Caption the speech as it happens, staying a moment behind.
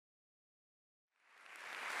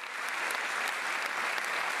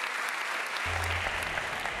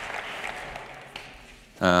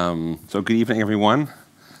So good evening, everyone.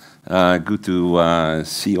 Good to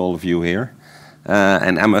see all of you here.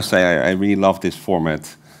 And I must say, I really love this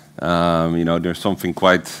format. There's something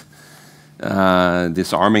quite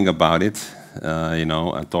disarming about it.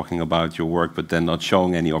 Talking about your work, but then not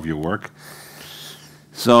showing any of your work.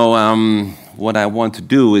 So what I want to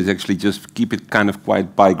do is actually just keep it kind of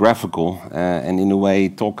quite biographical, and in a way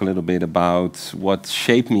talk a little bit about what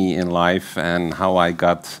shaped me in life and how I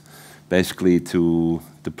got basically to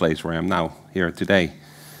the place where I am now, here today,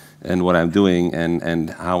 and what I'm doing and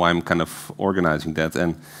how I'm kind of organizing that.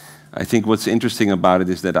 And I think what's interesting about it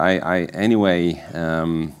is that I anyway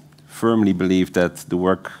firmly believe that the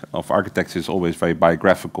work of architects is always very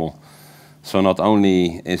biographical. So not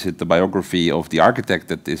only is it the biography of the architect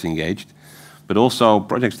that is engaged, but also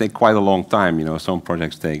projects take quite a long time. Some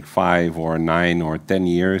projects take 5 or 9 or 10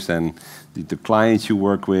 years, and the clients you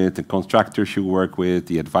work with, the contractors you work with,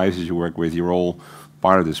 the advisors you work with, you're all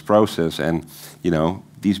part of this process. And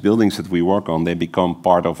these buildings that we work on, they become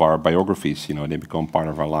part of our biographies. They become part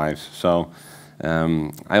of our lives. So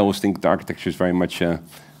I always think the architecture is very much a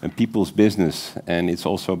people's business, and it's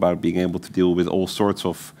also about being able to deal with all sorts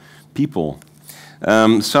of people.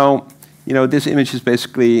 This image is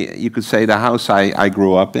basically, you could say, the house I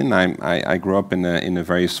grew up in. I grew up in a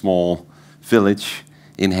very small village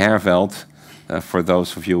in Herveld. For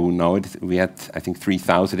those of you who know it, we had, I think,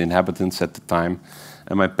 3,000 inhabitants at the time.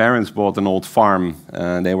 And my parents bought an old farm.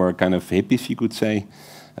 They were kind of hippies, you could say.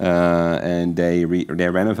 And they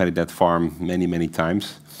renovated that farm many, many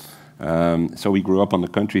times. So we grew up on the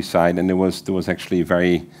countryside, and there was actually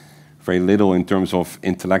very little in terms of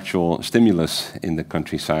intellectual stimulus in the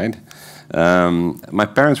countryside. My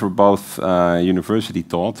parents were both university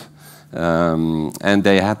taught, and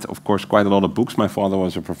they had, of course, quite a lot of books. My father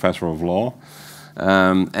was a professor of law,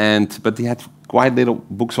 but they had quite little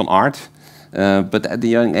books on art. But at the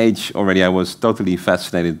young age already, I was totally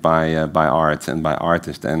fascinated by art and by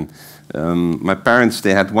artists. And my parents,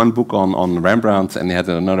 they had one book on Rembrandt, and they had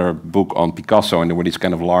another book on Picasso, and there were these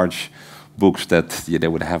kind of large books that they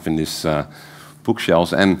would have in these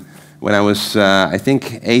bookshelves. And when I was, I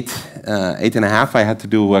think, eight and a half, I had to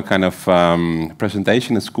do a kind of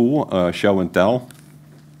presentation at school, show and tell.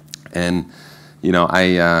 And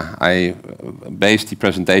I based the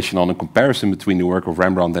presentation on a comparison between the work of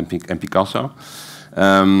Rembrandt and Picasso,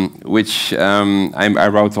 which I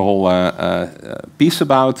wrote a whole piece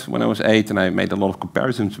about when I was 8, and I made a lot of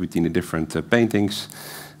comparisons between the different paintings.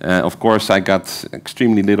 Of course, I got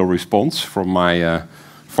extremely little response from my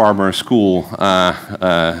farmer school,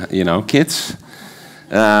 kids.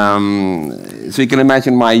 So you can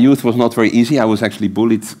imagine my youth was not very easy. I was actually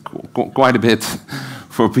bullied quite a bit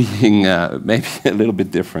for being maybe a little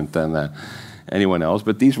bit different than anyone else.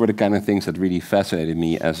 But these were the kind of things that really fascinated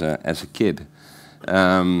me as a kid.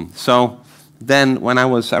 So then, when I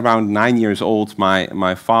was around 9 years old,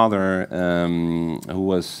 my father,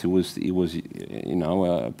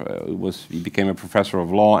 he became a professor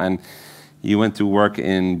of law, and he went to work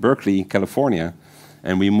in Berkeley, California,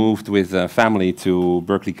 and we moved with a family to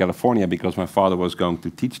Berkeley, California, because my father was going to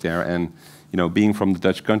teach there. And being from the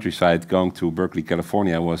Dutch countryside, going to Berkeley,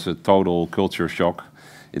 California, was a total culture shock.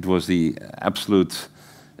 It was the absolute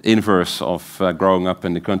inverse of growing up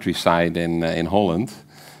in the countryside in Holland.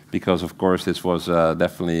 Because, of course, this was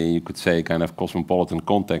definitely, you could say, kind of cosmopolitan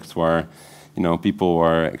context where, people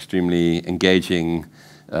were extremely engaging.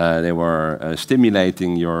 They were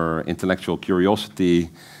stimulating your intellectual curiosity.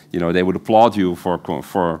 They would applaud you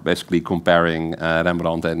for basically comparing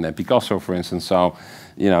Rembrandt and Picasso, for instance. So,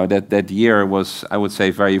 that year was, I would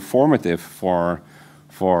say, very formative for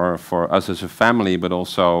us as a family, but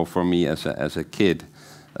also for me as a kid.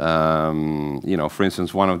 For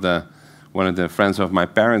instance, one of the friends of my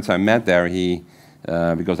parents I met there,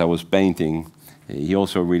 because I was painting, he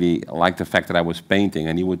also really liked the fact that I was painting,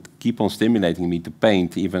 and he would keep on stimulating me to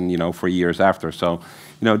paint, even, for years after. So,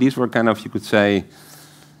 these were kind of, you could say,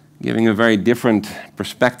 giving a very different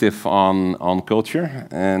perspective on culture,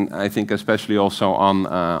 and I think especially also on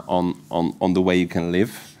the way you can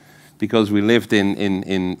live, because we lived in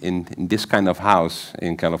this kind of house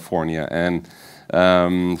in California, and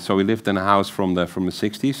so we lived in a house from the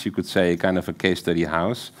 60s, you could say, kind of a case study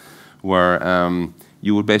house, where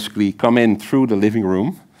you would basically come in through the living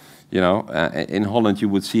room. In Holland you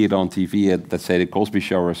would see it on TV at, let's say, the Cosby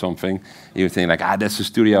Show or something. You would think like, that's a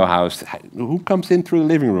studio house. Who comes in through the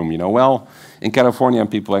living room? Well, in California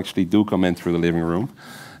people actually do come in through the living room.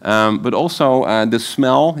 But also the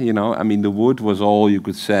smell. The wood was all, you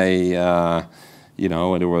could say.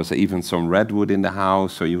 There was even some redwood in the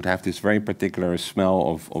house, so you would have this very particular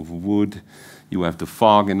smell of wood. You have the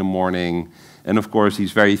fog in the morning, And of course,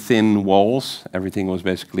 these very thin walls, everything was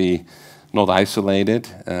basically not isolated,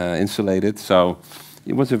 insulated. So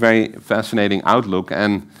it was a very fascinating outlook.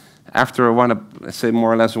 And after let's say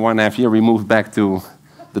more or less 1.5 years, we moved back to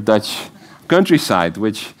the Dutch countryside,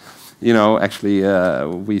 which, you know, actually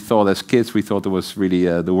we thought as kids, we thought it was really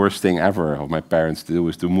the worst thing ever of my parents to do,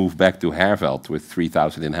 was to move back to Herveld with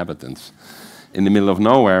 3,000 inhabitants in the middle of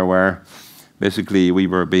nowhere, where basically we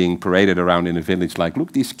were being paraded around in the village like,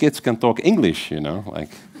 look, these kids can talk English, you know, like,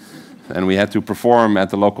 and we had to perform at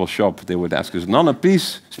the local shop. They would ask us, Nanne,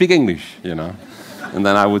 please speak English, you know. And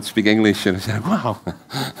then I would speak English and I said, wow,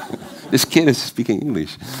 this kid is speaking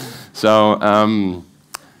English. So,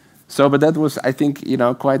 but that was, I think, you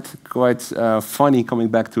know, quite funny coming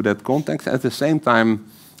back to that context. At the same time,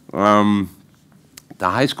 the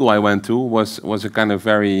high school I went to was a kind of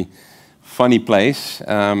very funny place.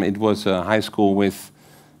 It was a high school with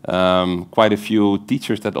quite a few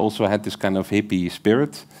teachers that also had this kind of hippie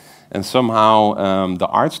spirit. And somehow the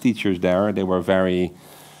arts teachers there, they were very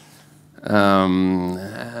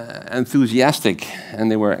enthusiastic and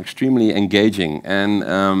they were extremely engaging. And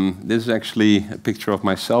this is actually a picture of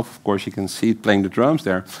myself. Of course, you can see it playing the drums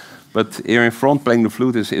there. But here in front playing the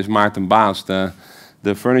flute is Maarten Baas, the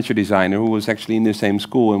furniture designer, who was actually in the same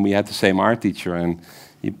school, and we had the same art teacher. And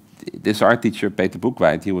this art teacher, Peter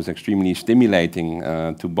Boekweit, he was extremely stimulating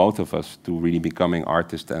to both of us to really becoming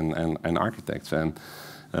artists and architects. And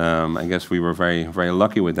I guess we were very, very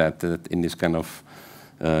lucky with that in this kind of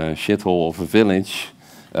shithole of a village,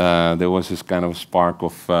 there was this kind of spark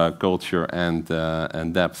of culture and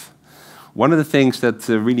depth. One of the things that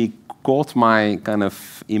really caught my kind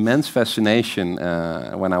of immense fascination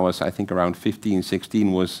when I was, I think, around 15,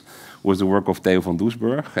 16, was the work of Theo van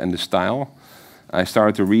Doesburg and the style. I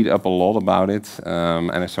started to read up a lot about it,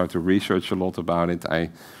 and I started to research a lot about it. I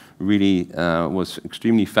really was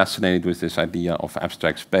extremely fascinated with this idea of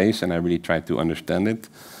abstract space, and I really tried to understand it.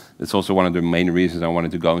 It's also one of the main reasons I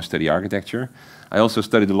wanted to go and study architecture. I also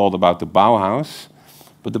studied a lot about the Bauhaus,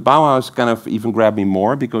 but the Bauhaus kind of even grabbed me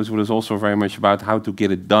more because it was also very much about how to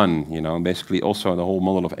get it done. You know, basically also the whole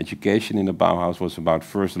model of education in the Bauhaus was about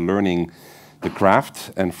first learning the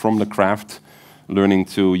craft, and from the craft learning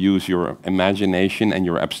to use your imagination and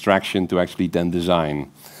your abstraction to actually then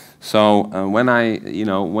design. So when I,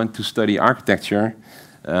 went to study architecture,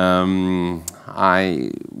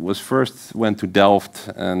 I went to Delft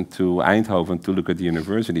and to Eindhoven to look at the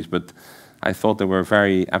universities, but I thought they were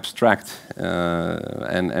very abstract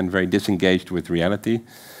and very disengaged with reality.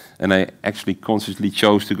 And I actually consciously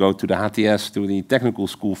chose to go to the HTS, to the technical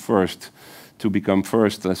school first, to become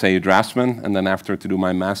first, let's say, a draftsman, and then after to do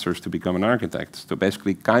my master's to become an architect. So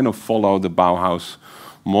basically kind of follow the Bauhaus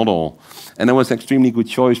model. And it was an extremely good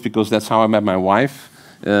choice because that's how I met my wife,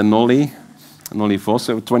 Nolly Vos.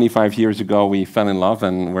 So 25 years ago we fell in love,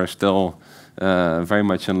 and we're still very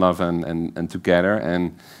much in love and together.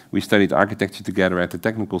 And we studied architecture together at the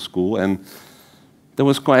technical school, and that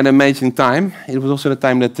was quite an amazing time. It was also the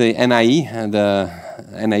time that the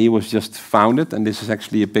NIE was just founded, and this is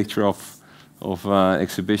actually a picture of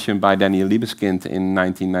exhibition by Daniel Libeskind in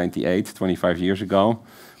 1998, 25 years ago,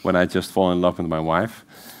 when I just fell in love with my wife.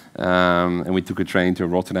 And we took a train to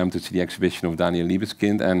Rotterdam to see the exhibition of Daniel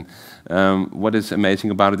Libeskind. And what is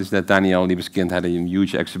amazing about it is that Daniel Libeskind had a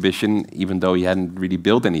huge exhibition, even though he hadn't really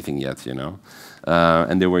built anything yet, you know.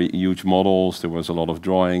 And there were huge models, there was a lot of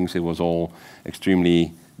drawings, it was all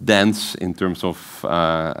extremely dense in terms of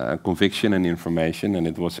conviction and information, and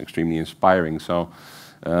it was extremely inspiring. So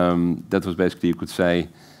that was basically, you could say,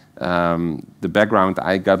 the background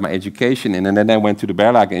I got my education in. And then I went to the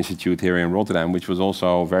Berlage Institute here in Rotterdam, which was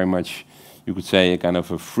also very much, you could say, a kind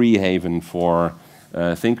of a free haven for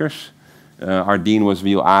thinkers. Our dean was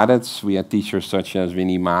Wiel Adets. We had teachers such as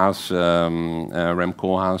Winnie Maas, Rem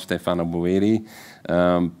Koolhaas, Stefano Boeri.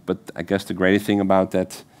 But I guess the great thing about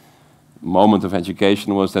that moment of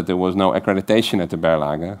education was that there was no accreditation at the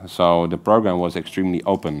Berlage. So the program was extremely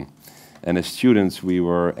open. And as students, we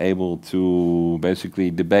were able to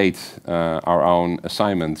basically debate our own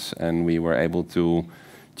assignments, and we were able to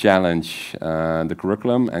challenge the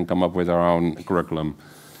curriculum and come up with our own curriculum.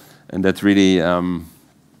 And that really,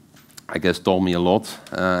 I guess, taught me a lot.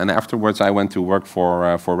 And afterwards, I went to work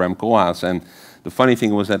for Rem Koolhaas. And the funny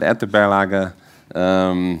thing was that at the Berlage,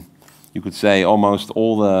 you could say almost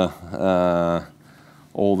all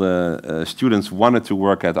the students wanted to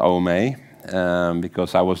work at OMA.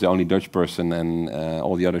 Because I was the only Dutch person, and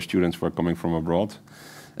all the other students were coming from abroad.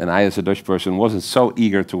 And I, as a Dutch person, wasn't so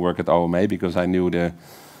eager to work at OMA because I knew the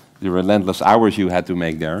relentless hours you had to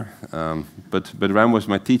make there. But Rem was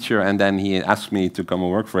my teacher, and then he asked me to come and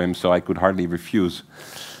work for him, so I could hardly refuse.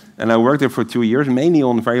 And I worked there for 2 years, mainly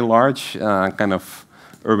on very large kind of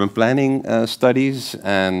urban planning studies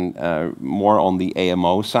and more on the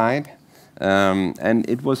AMO side. And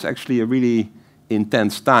it was actually a really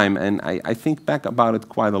intense time, and I think back about it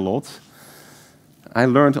quite a lot. I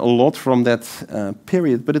learned a lot from that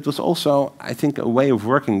period, but it was also, I think, a way of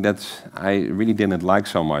working that I really didn't like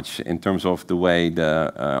so much in terms of the way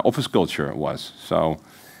the office culture was. So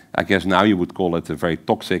I guess now you would call it a very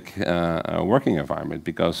toxic working environment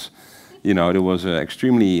because, you know, there was an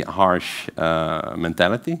extremely harsh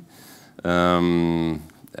mentality.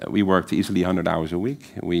 We worked easily 100 hours a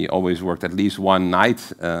week. We always worked at least one night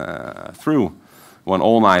through, one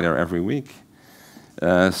all-nighter every week.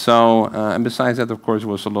 And besides that, of course, there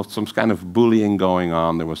was some kind of bullying going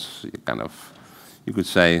on. There was kind of, you could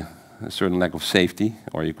say, a certain lack of safety,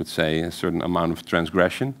 or you could say a certain amount of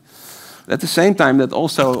transgression. At the same time, that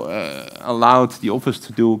also allowed the office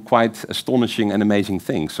to do quite astonishing and amazing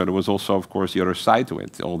things. So there was also, of course, the other side to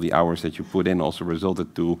it. All the hours that you put in also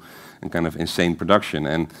resulted to a kind of insane production.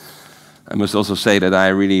 And I must also say that I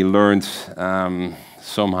really learned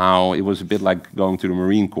somehow, it was a bit like going to the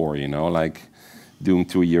Marine Corps, you know, like doing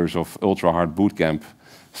 2 years of ultra-hard boot camp.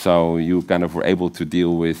 So you kind of were able to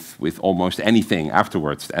deal with almost anything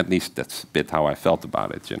afterwards. At least that's a bit how I felt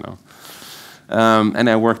about it, you know. And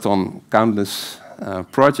I worked on countless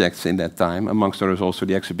projects in that time, amongst others also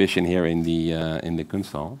the exhibition here in the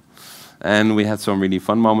Kunsthal. And we had some really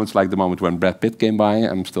fun moments, like the moment when Brad Pitt came by.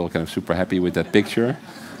 I'm still kind of super happy with that picture.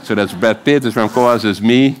 So that's Brad Pitt, it's Rem Koolhaas, it's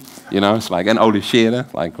me, you know, it's like, and Ole Scherer,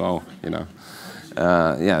 like, oh, you know.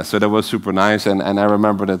 Yeah, so that was super nice, and I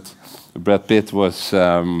remember that Brad Pitt was,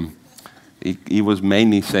 he was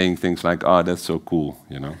mainly saying things like, oh, that's so cool,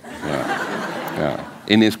 you know. Yeah.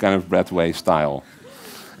 In his kind of Brad way style.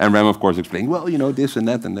 And Rem, of course, explained, well, you know, this and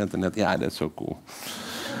that and that and that. Yeah, that's so cool.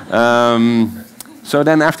 So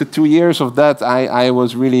then after 2 years of that, I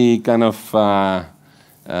was really kind of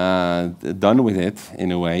done with it,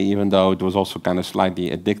 in a way, even though it was also kind of slightly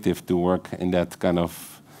addictive to work in that kind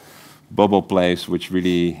of bubble place, which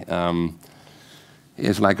really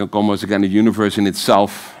is like almost a kind of universe in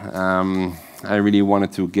itself. I really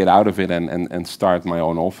wanted to get out of it and start my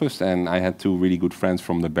own office. And I had two really good friends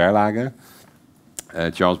from the Berlage,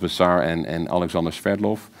 Charles Bessar and Alexander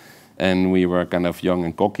Sverdlov. And we were kind of young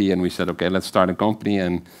and cocky, and we said, okay, let's start a company.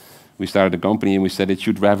 And we started a company, and we said it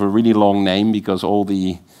should have a really long name, because all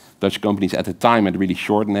the Dutch companies at the time had really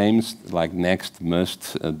short names, like Next,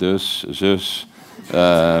 Must, Dus, Zus,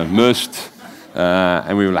 Must.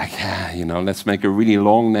 And we were like, yeah, you know, let's make a really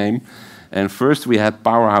long name. And first we had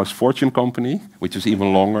Powerhouse Fortune Company, which was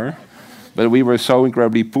even longer. But we were so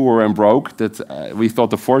incredibly poor and broke that we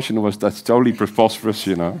thought the fortune was that's totally preposterous,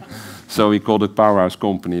 you know. So we called it Powerhouse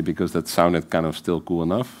Company because that sounded kind of still cool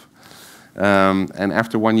enough. And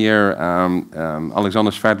after 1 year,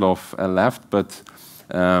 Alexander Sverdlov left, but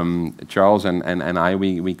Charles and I,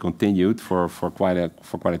 we continued for quite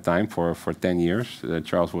a time, for 10 years.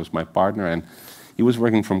 Charles was my partner, and he was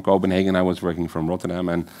working from Copenhagen, I was working from Rotterdam.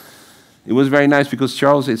 And it was very nice because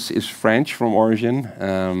Charles is French from origin,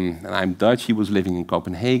 and I'm Dutch. He was living in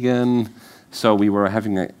Copenhagen. So we were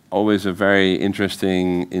having always a very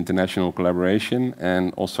interesting international collaboration,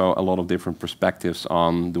 and also a lot of different perspectives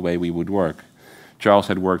on the way we would work. Charles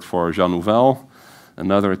had worked for Jean Nouvel,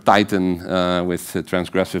 another titan with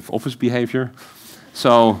transgressive office behavior.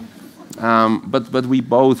 So, but we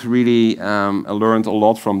both really learned a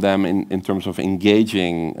lot from them in terms of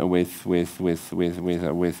engaging with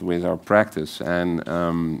our practice. And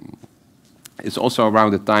it's also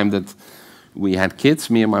around the time that we had kids,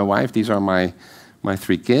 me and my wife. These are my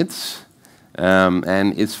 3 kids.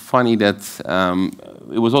 And it's funny that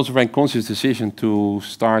it was also a very conscious decision to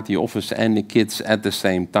start the office and the kids at the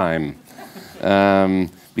same time.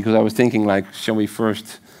 Because I was thinking, like, shall we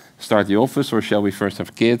first start the office or shall we first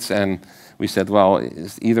have kids? And we said, well,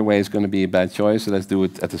 either way is going to be a bad choice, so let's do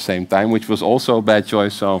it at the same time, which was also a bad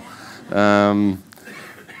choice. So,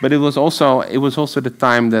 but it was also the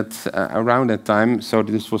time that around that time. So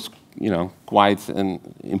this was, you know, quite an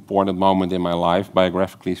important moment in my life,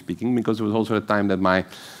 biographically speaking, because it was also the time that my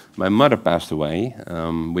mother passed away,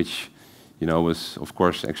 which, you know, was of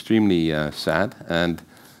course extremely sad. And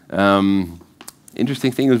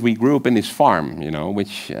interesting thing is we grew up in this farm, you know,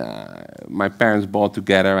 which my parents bought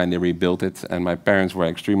together and they rebuilt it, and my parents were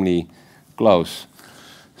extremely close.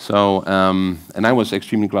 So, and I was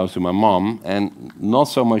extremely close to my mom, and not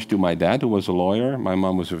so much to my dad, who was a lawyer. My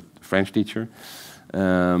mom was a French teacher.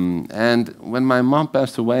 And when my mom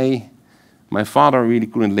passed away, my father really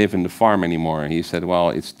couldn't live in the farm anymore. He said, well,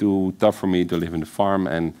 it's too tough for me to live in the farm,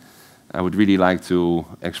 and I would really like to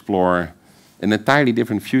explore an entirely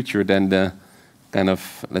different future than the kind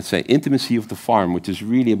of, let's say, intimacy of the farm, which is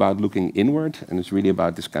really about looking inward, and it's really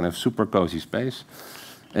about this kind of super cozy space.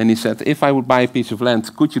 And he said, if I would buy a piece of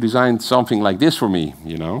land, could you design something like this for me,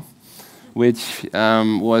 you know? Which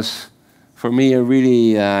was, for me, a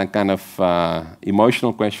really kind of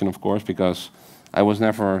emotional question, of course, because I was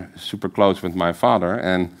never super close with my father.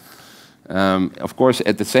 And of course,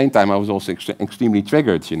 at the same time, I was also extremely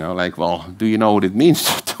triggered, you know, like, well, do you know what it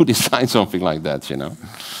means to design something like that, you know?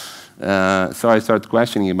 So I started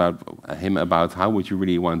questioning him about how would you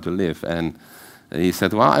really want to live. And he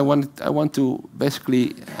said, well, I want to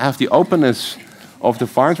basically have the openness of the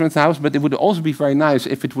farmstead house, but it would also be very nice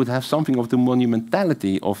if it would have something of the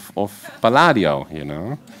monumentality of Palladio, you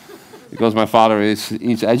know. Because my father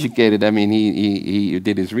he's educated. I mean, he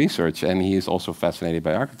did his research, and he is also fascinated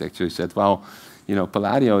by architecture. He said, well, you know,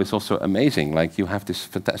 Palladio is also amazing. Like, you have this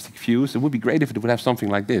fantastic views. It would be great if it would have something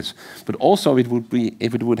like this, but also it would be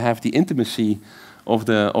if it would have the intimacy of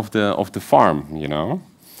the farm, you know.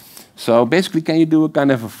 So basically, can you do a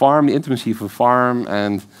kind of a farm, the intimacy of a farm,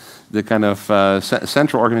 and the kind of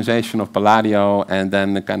central organization of Palladio, and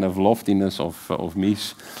then the kind of loftiness of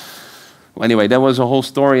Mies. Well, anyway, that was a whole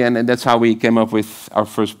story, and that's how we came up with our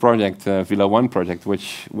first project, Villa 1 project,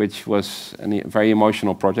 which was a very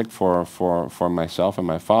emotional project for myself and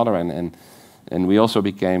my father, and we also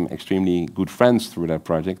became extremely good friends through that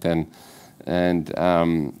project. And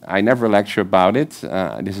I never lecture about it.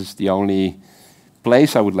 This is the only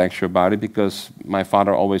place I would lecture about it, because my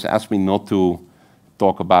father always asked me not to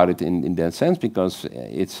talk about it in that sense, because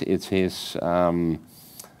it's his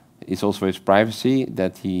it's also his privacy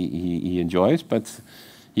that he enjoys, but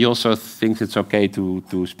he also thinks it's okay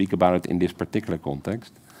to speak about it in this particular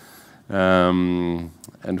context. And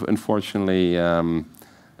unfortunately,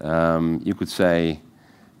 you could say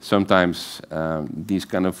sometimes these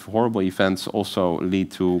kind of horrible events also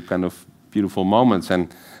lead to kind of beautiful moments,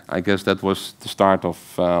 and I guess that was the start of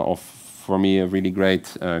for me, a really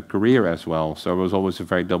great career as well. So there was always a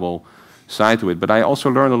very double side to it. But I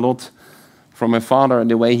also learned a lot from my father and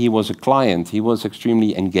the way he was a client. He was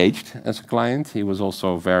extremely engaged as a client. He was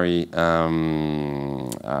also very, not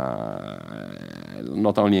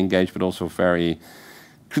only engaged, but also very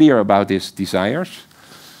clear about his desires.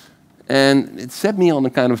 And it set me on a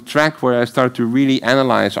kind of track where I started to really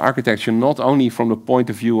analyze architecture, not only from the point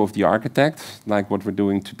of view of the architect, like what we're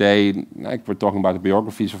doing today, like we're talking about the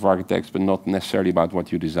biographies of architects, but not necessarily about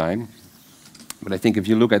what you design. But I think if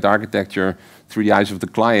you look at architecture through the eyes of the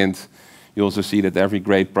client, you also see that every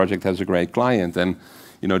great project has a great client. And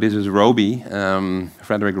you know, this is Roby,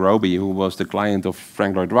 Frederick Roby, who was the client of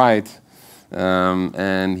Frank Lloyd Wright.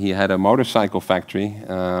 And he had a motorcycle factory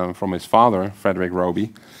from his father, Frederick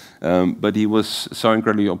Roby. But he was so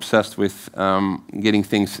incredibly obsessed with getting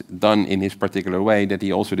things done in his particular way that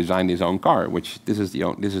he also designed his own car. Which this is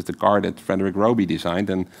the car that Frederick Roby designed,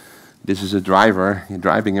 and this is a driver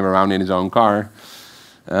driving him around in his own car.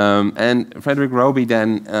 And Frederick Roby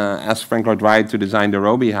then asked Frank Lloyd Wright to design the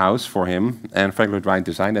Roby house for him, and Frank Lloyd Wright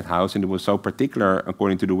designed that house, and it was so particular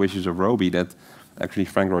according to the wishes of Roby that actually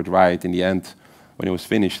Frank Lloyd Wright, in the end, when it was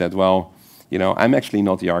finished, said, well, you know, I'm actually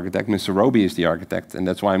not the architect, Mr. Roby is the architect, and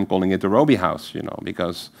that's why I'm calling it the Roby house, you know,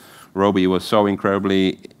 because Roby was so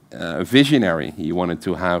incredibly visionary. He wanted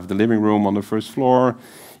to have the living room on the first floor,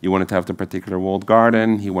 he wanted to have the particular walled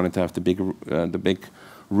garden, he wanted to have the big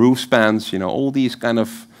roof spans, you know, all these kind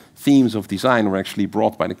of themes of design were actually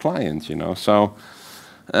brought by the client, you know, so...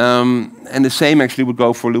 and the same actually would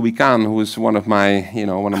go for Louis Kahn, who is one of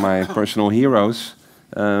my personal heroes.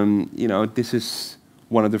 You know, this is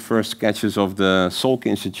one of the first sketches of the Salk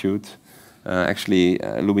Institute. Actually,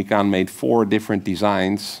 Louis Kahn made 4 different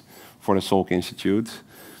designs for the Salk Institute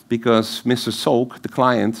because Mr. Salk, the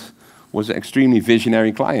client, was an extremely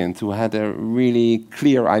visionary client who had a really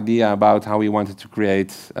clear idea about how he wanted to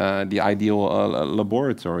create the ideal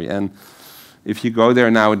laboratory. And if you go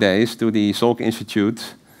there nowadays to the Salk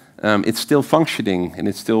Institute, it's still functioning and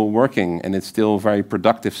it's still working and it's still a very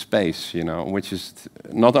productive space, you know, which is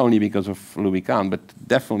not only because of Louis Kahn, but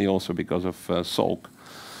definitely also because of Salk.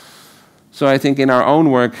 So I think in our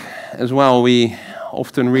own work as well, we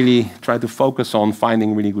often really try to focus on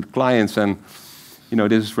finding really good clients. And, you know,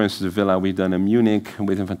 this is, for instance, a villa we've done in Munich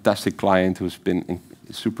with a fantastic client who's been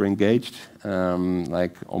super engaged,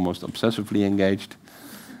 like almost obsessively engaged.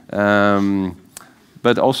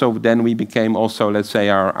 But also then we became also, let's say,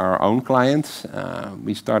 our own clients.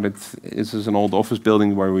 We started, this is an old office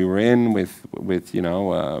building where we were in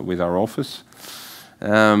with our office.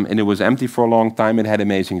 And it was empty for a long time. It had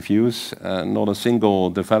amazing views. Not a single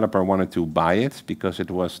developer wanted to buy it because it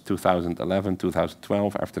was 2011,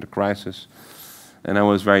 2012, after the crisis. And I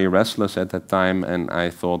was very restless at that time, and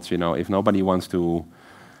I thought, you know, if nobody wants to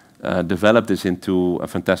develop this into a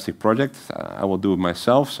fantastic project, I will do it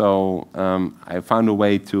myself. So I found a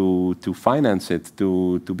way to finance it,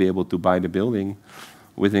 to be able to buy the building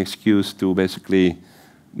with an excuse to basically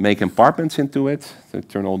make apartments into it, to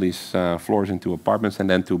turn all these floors into apartments, and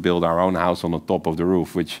then to build our own house on the top of the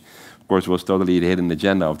roof, which of course was totally the hidden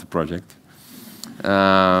agenda of the project.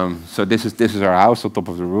 So this is our house on top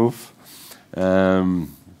of the roof.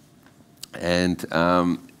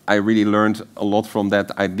 I really learned a lot from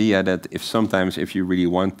that idea that sometimes if you really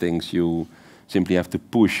want things, you simply have to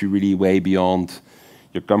push you really way beyond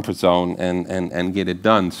your comfort zone and get it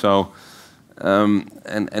done. So,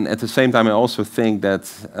 and at the same time, I also think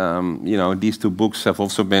that you know, these two books have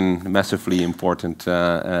also been massively important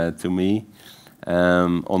to me.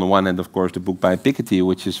 On the one hand, of course, the book by Piketty,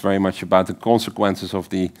 which is very much about the consequences of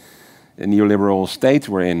the neoliberal state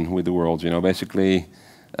we're in with the world. You know, basically,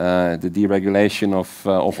 the deregulation of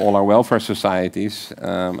all our welfare societies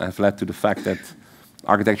have led to the fact that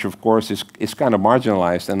architecture, of course, is kind of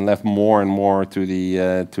marginalized and left more and more to the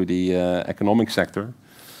economic sector.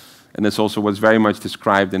 And that's also what's very much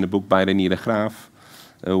described in the book by Nanne de Ru,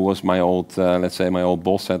 who was my old, let's say, my old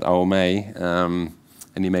boss at OMA.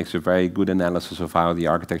 And he makes a very good analysis of how the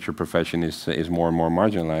architecture profession is more and more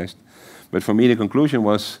marginalized. But for me, the conclusion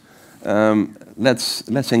was,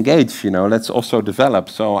 let's engage, you know, let's also develop.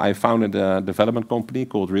 So I founded a development company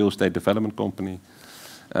called Real Estate Development Company.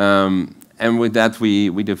 And with that,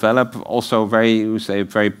 we develop also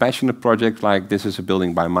very passionate projects. Like this is a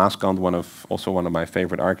building by Maaskant, also one of my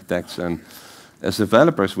favorite architects. And as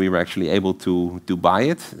developers, we were actually able to buy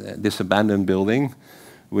it, this abandoned building,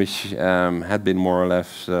 which had been more or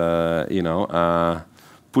less, you know,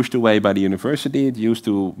 pushed away by the university. It used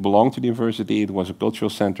to belong to the university. It was a cultural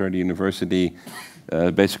center. The university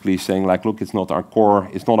basically saying, like, look, it's not our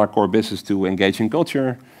core business to engage in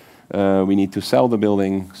culture. We need to sell the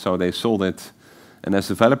building, so they sold it. And as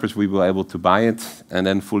developers, we were able to buy it and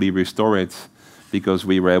then fully restore it, because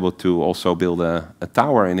we were able to also build a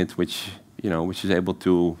tower in it, which is able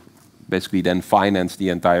to basically then finance the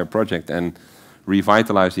entire project and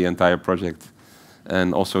revitalize the entire project,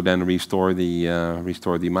 and also then restore the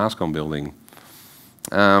Maaskant building.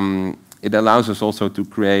 It allows us also to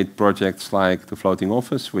create projects like the floating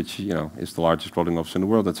office, which, you know, is the largest floating office in the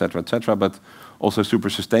world, etc., but also super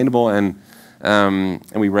sustainable. And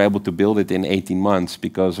we were able to build it in 18 months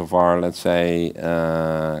because of our, let's say,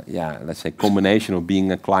 combination of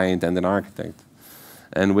being a client and an architect.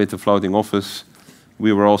 And with the floating office,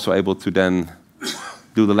 we were also able to then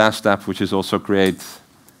do the last step, which is also create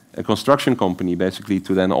a construction company, basically,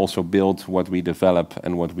 to then also build what we develop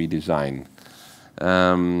and what we design.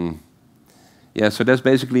 Yeah, so that's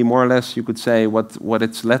basically more or less, you could say, what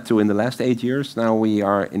it's led to in the last 8 years. Now we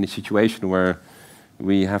are in a situation where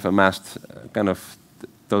we have amassed kind of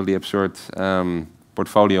totally absurd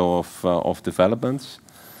portfolio of developments,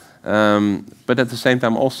 but at the same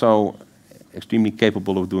time also extremely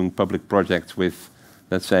capable of doing public projects with,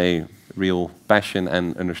 let's say, real passion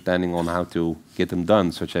and understanding on how to get them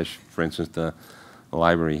done, such as, for instance, the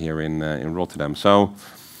library here in Rotterdam. So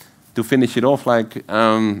to finish it off, like,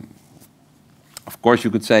 of course,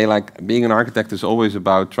 you could say, like, being an architect is always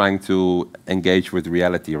about trying to engage with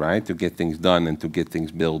reality, right? To get things done and to get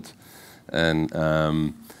things built. And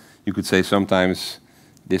you could say sometimes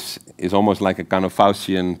this is almost like a kind of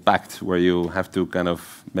Faustian pact where you have to kind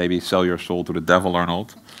of maybe sell your soul to the devil or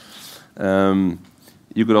not.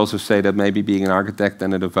 You could also say that maybe being an architect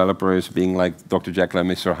and a developer is being like Dr. Jekyll and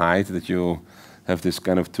Mr. Hyde, that you have this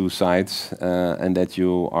kind of two sides, and that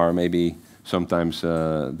you are maybe sometimes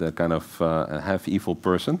the kind of half-evil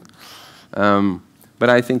person. But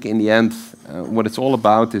I think in the end, what it's all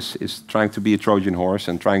about is trying to be a Trojan horse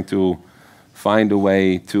and trying to find a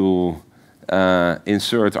way to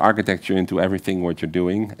insert architecture into everything what you're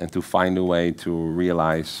doing, and to find a way to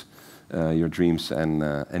realize your dreams and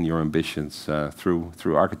your ambitions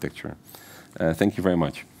through architecture. Thank you very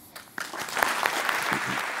much.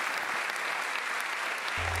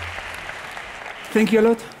 Thank you a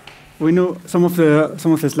lot. We know some of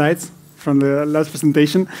the slides from the last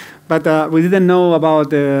presentation, but we didn't know about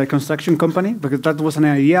the construction company, because that was an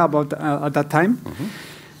idea about at that time.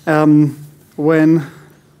 Mm-hmm. When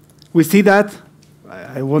we see that,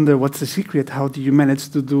 I wonder what's the secret. How do you manage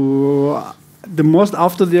to do the most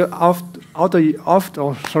out of your time? How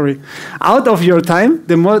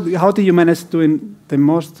do you manage doing the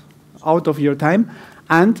most out of your time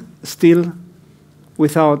and still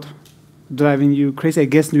without driving you crazy? I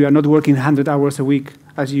guess you are not working 100 hours a week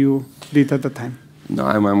as you did at the time. No,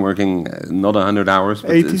 I'm working not 100 hours,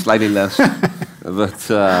 but 80? slightly less. But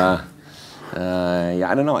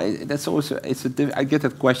yeah, I don't know. That's also I get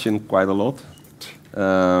that question quite a lot,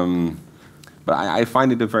 but I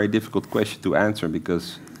find it a very difficult question to answer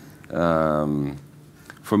because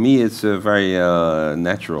for me it's very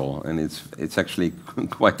natural, and it's actually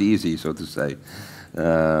quite easy, so to say,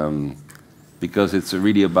 because it's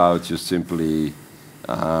really about just simply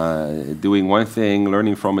doing one thing,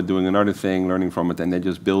 learning from it, doing another thing, learning from it, and then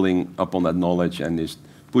just building up on that knowledge and just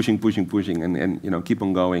pushing, and keep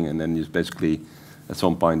on going, and then just basically at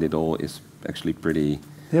some point it all is actually pretty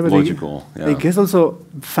logical. I guess also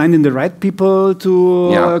finding the right people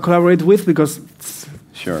to collaborate with, because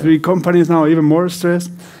sure. 3 companies now, even more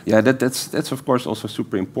stressed. Yeah, that's of course also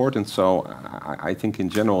super important. So I think in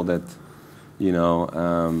general that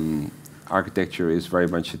architecture is very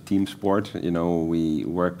much a team sport. We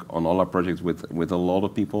work on all our projects with a lot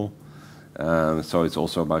of people, so it's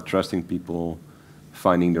also about trusting people,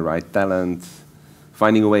 finding the right talent,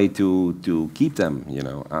 finding a way to keep them.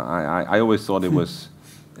 I always thought it was,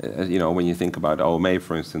 when you think about OMA,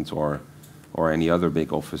 for instance, or any other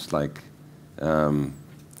big office, like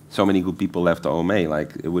so many good people left OMA.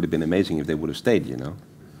 Like it would have been amazing if they would have stayed.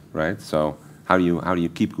 Right? So how do you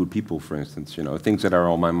keep good people, for instance? Things that are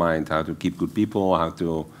on my mind: how to keep good people, how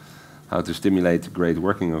to stimulate a great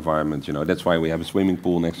working environment. That's why we have a swimming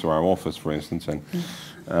pool next to our office, for instance, and.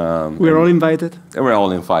 We're all invited. We're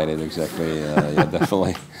all invited, exactly. Yeah,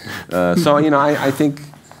 definitely. So I think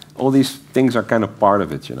all these things are kind of part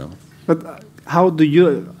of it. But how do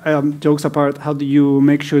you, jokes apart, how do you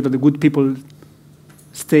make sure that the good people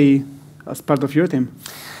stay as part of your team?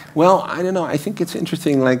 Well, I don't know. I think it's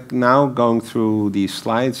interesting. Like now, going through these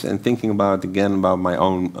slides and thinking about my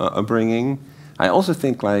own upbringing, I also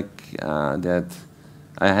think that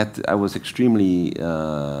I was extremely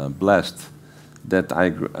blessed. That I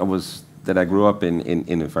grew up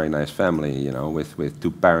in a very nice family, with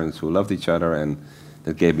 2 parents who loved each other, and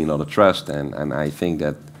that gave me a lot of trust, and I think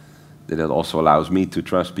that it also allows me to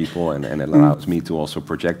trust people, and it allows me to also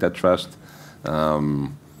project that trust.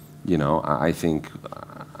 I think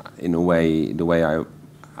in a way, the way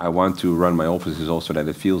I want to run my office is also that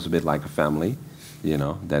it feels a bit like a family,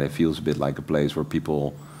 that it feels a bit like a place where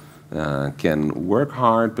people can work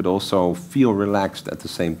hard, but also feel relaxed at the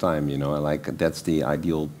same time. Like that's the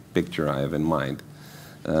ideal picture I have in mind.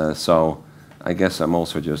 So I guess I'm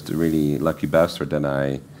also just a really lucky bastard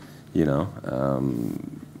that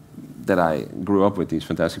that I grew up with these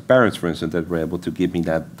fantastic parents, for instance, that were able to give me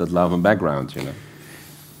that love and background.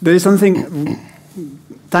 There is something.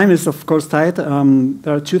 Time is of course tight.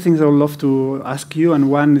 There are 2 things I would love to ask you, and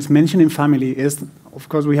one is mentioning family. Of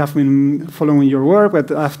course, we have been following your work,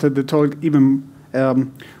 but after the talk, even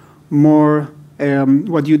more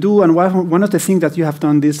what you do. And one of the things that you have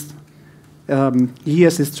done this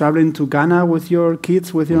years is traveling to Ghana with your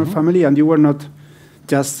kids, with your family, and you were not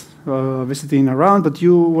just visiting around, but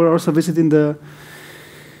you were also visiting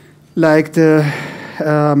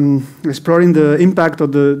exploring the impact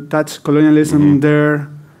of the Dutch colonialism there,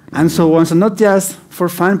 and so on. So not just for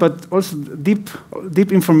fun, but also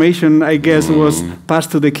deep information, I guess, was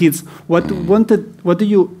passed to the kids. What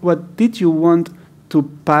did you want to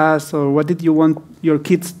pass, or what did you want your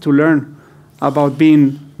kids to learn about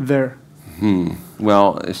being there?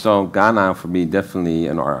 Well, so Ghana for me definitely,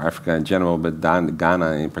 and or Africa in general, but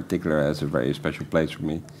Ghana in particular has a very special place for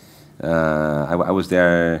me. I was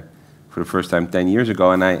there for the first time 10 years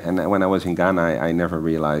ago, and when I was in Ghana, I never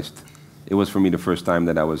realized. It was for me the first time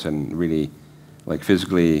that I was really,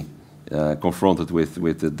 physically confronted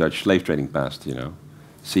with the Dutch slave trading past.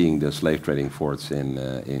 Seeing the slave trading forts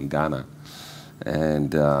in Ghana,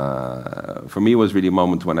 and for me it was really a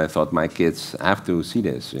moment when I thought my kids have to see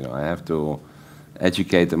this. I have to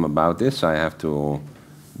educate them about this. I have to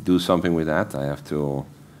do something with that. I have to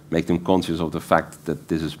make them conscious of the fact that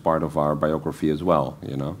this is part of our biography as well.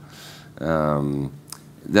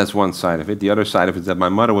 That's one side of it. The other side of it is that my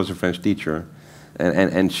mother was a French teacher,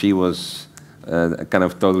 and she was a kind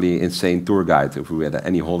of totally insane tour guide if we had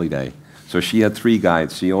any holiday. So she had 3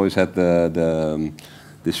 guides. She always had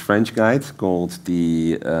this French guide called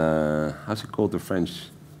how's it called, the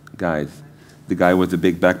French guide? The guy with the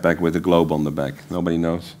big backpack with the globe on the back. Nobody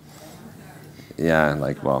knows? Yeah,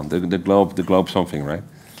 the globe something, right?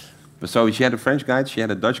 So she had a French guide, she had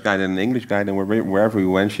a Dutch guide and an English guide, and wherever we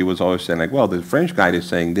went, she was always saying well, the French guide is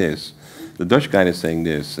saying this, the Dutch guide is saying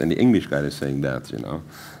this, and the English guide is saying that,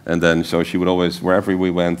 And then, so she would always, wherever we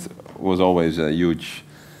went, was always a huge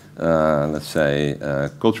let's say,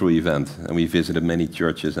 cultural event, and we visited many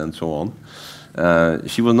churches and so on.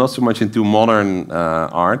 She was not so much into modern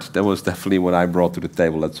art. That was definitely what I brought to the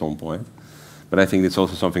table at some point. But I think it's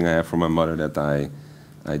also something I have from my mother, that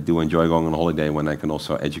I do enjoy going on holiday when I can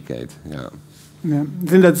also educate. Yeah. Yeah, I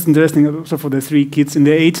think that's interesting also for the 3 kids in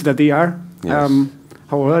the age that they are. Yes.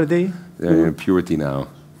 How old are they? They're in puberty now.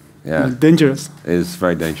 Yeah. Dangerous. It's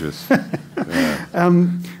very dangerous. Yeah.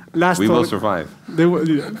 Last we will survive.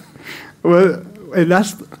 Well,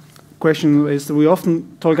 last question is, we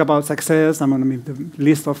often talk about success. I mean, the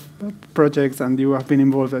list of projects and you have been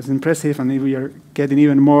involved is impressive, and we are getting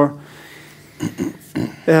even more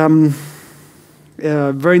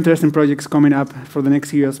very interesting projects coming up for the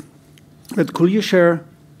next years. But could you share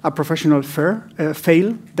a professional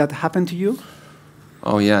fail that happened to you?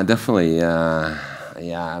 Oh yeah, definitely.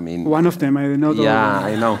 Yeah, I mean, one of them. I don't know. Yeah,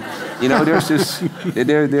 I know. You know, there's this,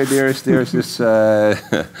 there's this,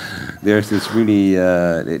 there's this really,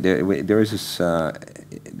 there was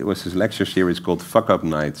this lecture series called Fuck Up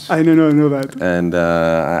Nights. I know that. And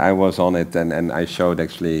I was on it, and I showed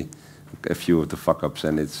actually a few of the fuck ups,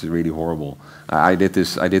 and it's really horrible. I did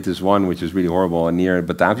this one which is really horrible near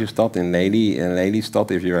Bataviastad in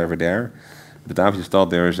Lelystad, if you're ever there. Bataviastad,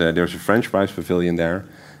 there's a French fries pavilion there,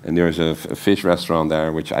 and there's a fish restaurant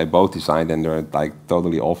there, which I both designed, and they're like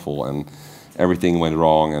totally awful, and everything went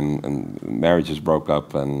wrong, and marriages broke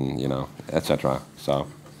up, and you know, etc. So,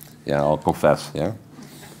 yeah, I'll confess, yeah.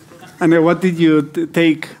 And what did you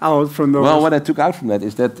take out from those? Well, what I took out from that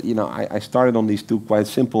is that, you know, I started on these 2 quite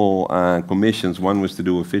simple commissions. One was to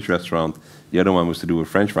do a fish restaurant, the other one was to do a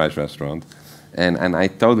French fries restaurant, and I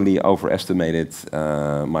totally overestimated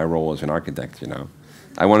my role as an architect. You know,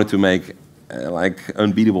 I wanted to make like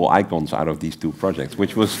unbeatable icons out of these 2 projects,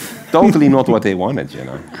 which was totally not what they wanted. You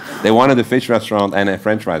know, they wanted a fish restaurant and a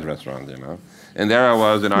French fries restaurant. You know. And there I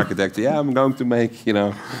was, an architect. Yeah, I'm going to make, you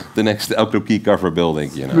know, the next El Croquis cover building.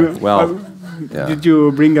 You know, well, yeah. Did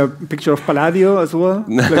you bring a picture of Palladio as well?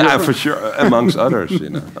 For sure, amongst others. You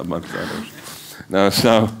know, amongst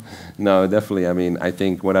others. No, definitely. I mean, I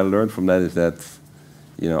think what I learned from that is that,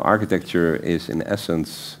 you know, architecture is in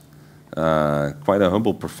essence quite a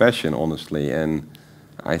humble profession, honestly. And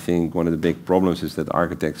I think one of the big problems is that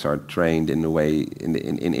architects are trained in a way,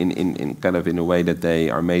 in a way that they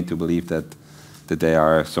are made to believe that they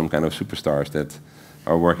are some kind of superstars that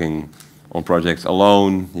are working on projects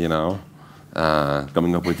alone, you know,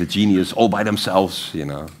 coming up with the genius all by themselves, you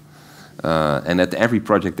know. And that every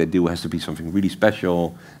project they do has to be something really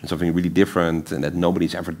special and something really different and that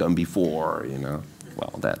nobody's ever done before, you know.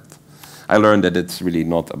 Well, I learned that it's really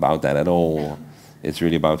not about that at all. It's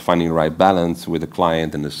really about finding the right balance with the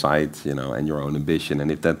client and the site, you know, and your own ambition.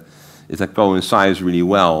 And if that coincides really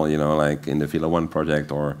well, you know, like in the Villa One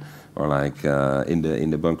project or like in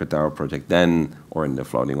the Bunker Tower project, then, or in the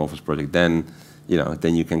Floating Office project, then, you know,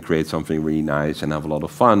 then you can create something really nice and have a lot of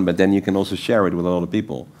fun. But then you can also share it with a lot of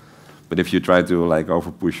people. But if you try to like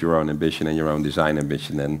overpush your own ambition and your own design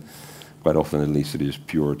ambition, then quite often it leads to just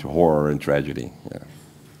pure horror and tragedy. Yeah.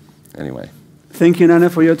 Anyway. Thank you, Nanne,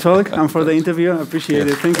 for your talk and for the interview. I appreciate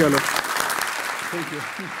it. Thank you a lot. Thank you.